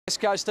West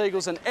Coast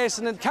Eagles and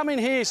Essendon. Come in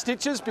here,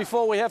 Stitches,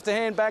 before we have to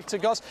hand back to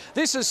Goss.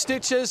 This is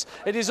Stitches.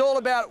 It is all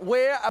about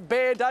Wear a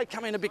Bear Day.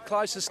 Come in a bit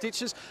closer,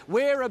 Stitches.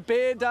 Wear a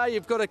Bear Day.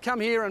 You've got to come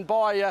here and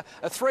buy a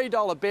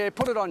 $3 bear,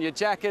 put it on your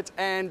jacket,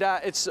 and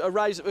it's a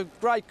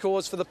great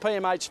cause for the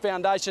PMH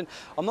Foundation.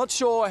 I'm not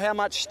sure how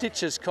much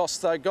Stitches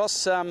cost though,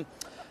 Goss.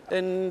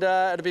 And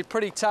it'd be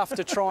pretty tough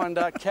to try and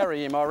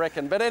carry him, I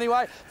reckon. But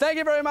anyway, thank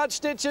you very much,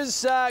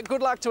 Stitches.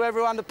 Good luck to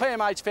everyone. The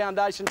PMH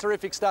Foundation,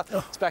 terrific stuff.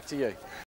 It's back to you.